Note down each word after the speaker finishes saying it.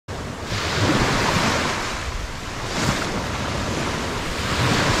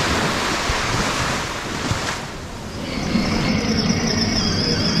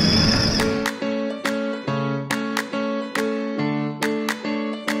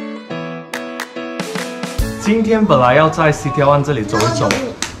今天本来要在西条湾这里走一走，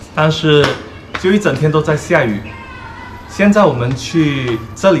但是就一整天都在下雨。现在我们去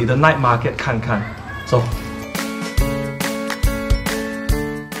这里的 night market 看看，走。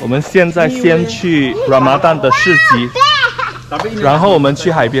我们现在先去 Ramadan 的市集，然后我们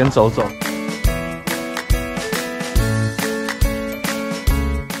去海边走走。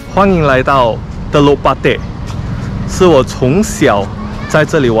欢迎来到 Teluk Batik， 是我从小在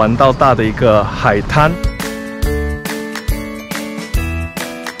这里玩到大的一个海滩。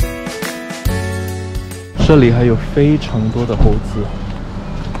这里还有非常多的猴子。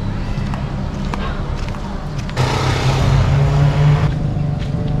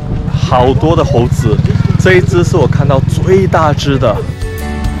好多的猴子，这一只是我看到最大只的。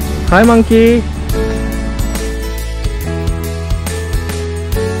Hi monkey。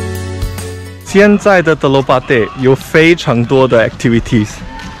现在的 Teluk Batik 有非常多的 activities，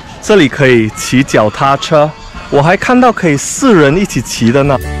 这里可以骑脚踏车，我还看到可以4人一起骑的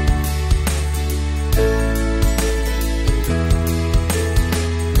呢。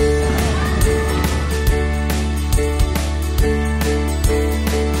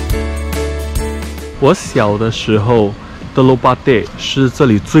我小的时候 ，Teluk Batik 是这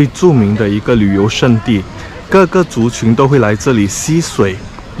里最著名的一个旅游胜地，各个族群都会来这里嬉水、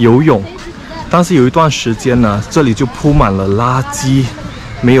游泳。但是有一段时间呢，这里就铺满了垃圾，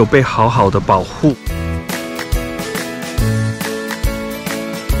没有被好好的保护。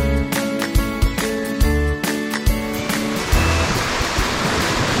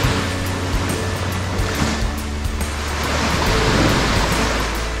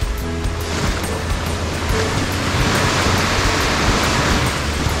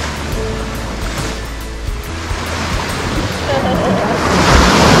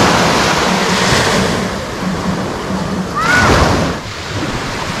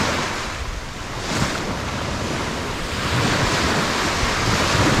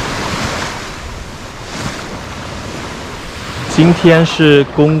今天是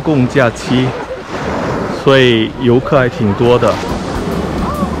公共假期，所以游客还挺多的。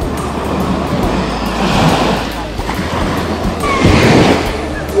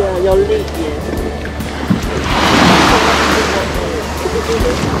要累点。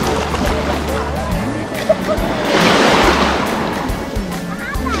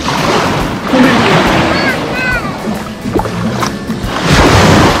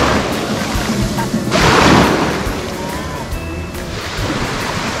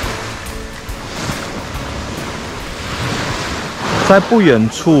在不远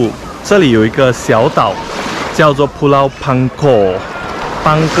处，这里有一个小岛，叫做Pulau Pangkor，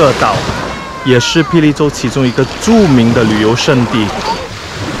 邦个岛，也是霹雳州其中一个著名的旅游胜地。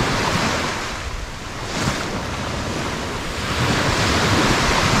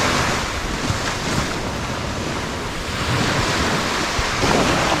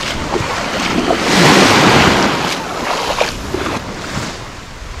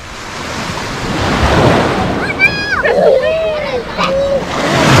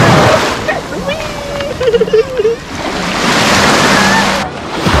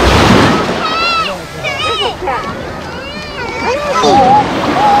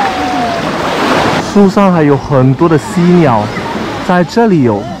树上还有很多的犀鸟，在这里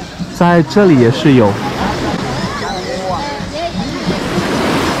有，在这里也是有。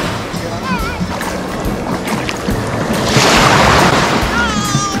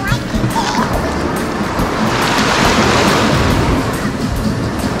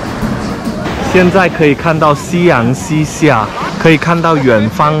现在可以看到夕阳西下，可以看到远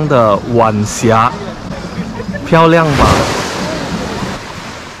方的晚霞，漂亮吧？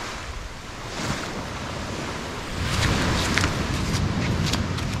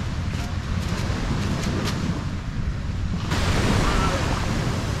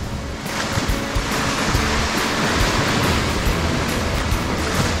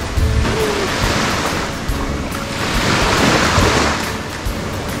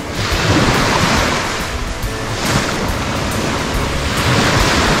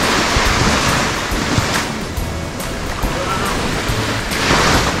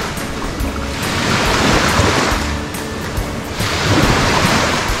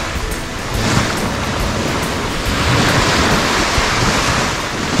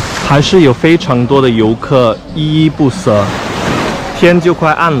还是有非常多的游客依依不舍，天就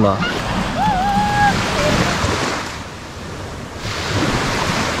快暗了。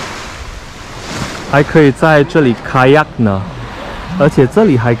还可以在这里 kayak 呢，而且这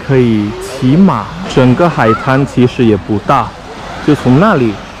里还可以骑马。整个海滩其实也不大，就从那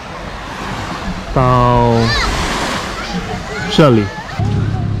里到这里。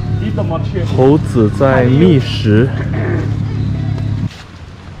猴子在觅食。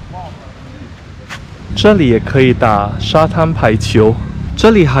这里也可以打沙滩排球，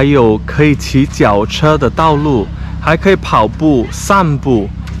这里还有可以骑脚车的道路，还可以跑步、散步，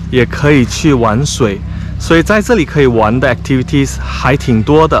也可以去玩水。所以在这里可以玩的 activities 还挺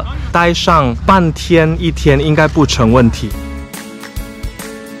多的，待上半天一天应该不成问题。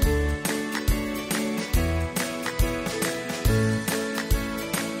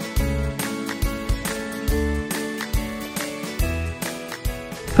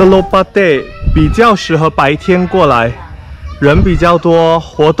Teluk Batik 比较适合白天过来，人比较多，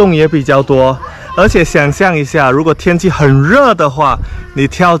活动也比较多。而且想象一下，如果天气很热的话，你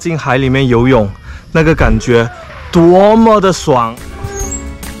跳进海里面游泳，那个感觉多么的爽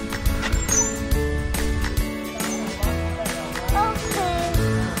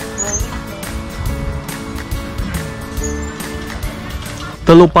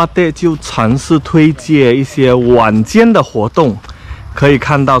！Teluk Batik 就尝试推荐一些晚间的活动。可以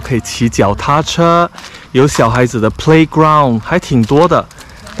看到可以骑脚踏车，有小孩子的 playground 还挺多的，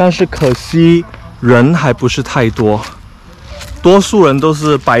但是可惜人还不是太多，多数人都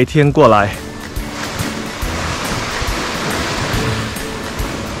是白天过来。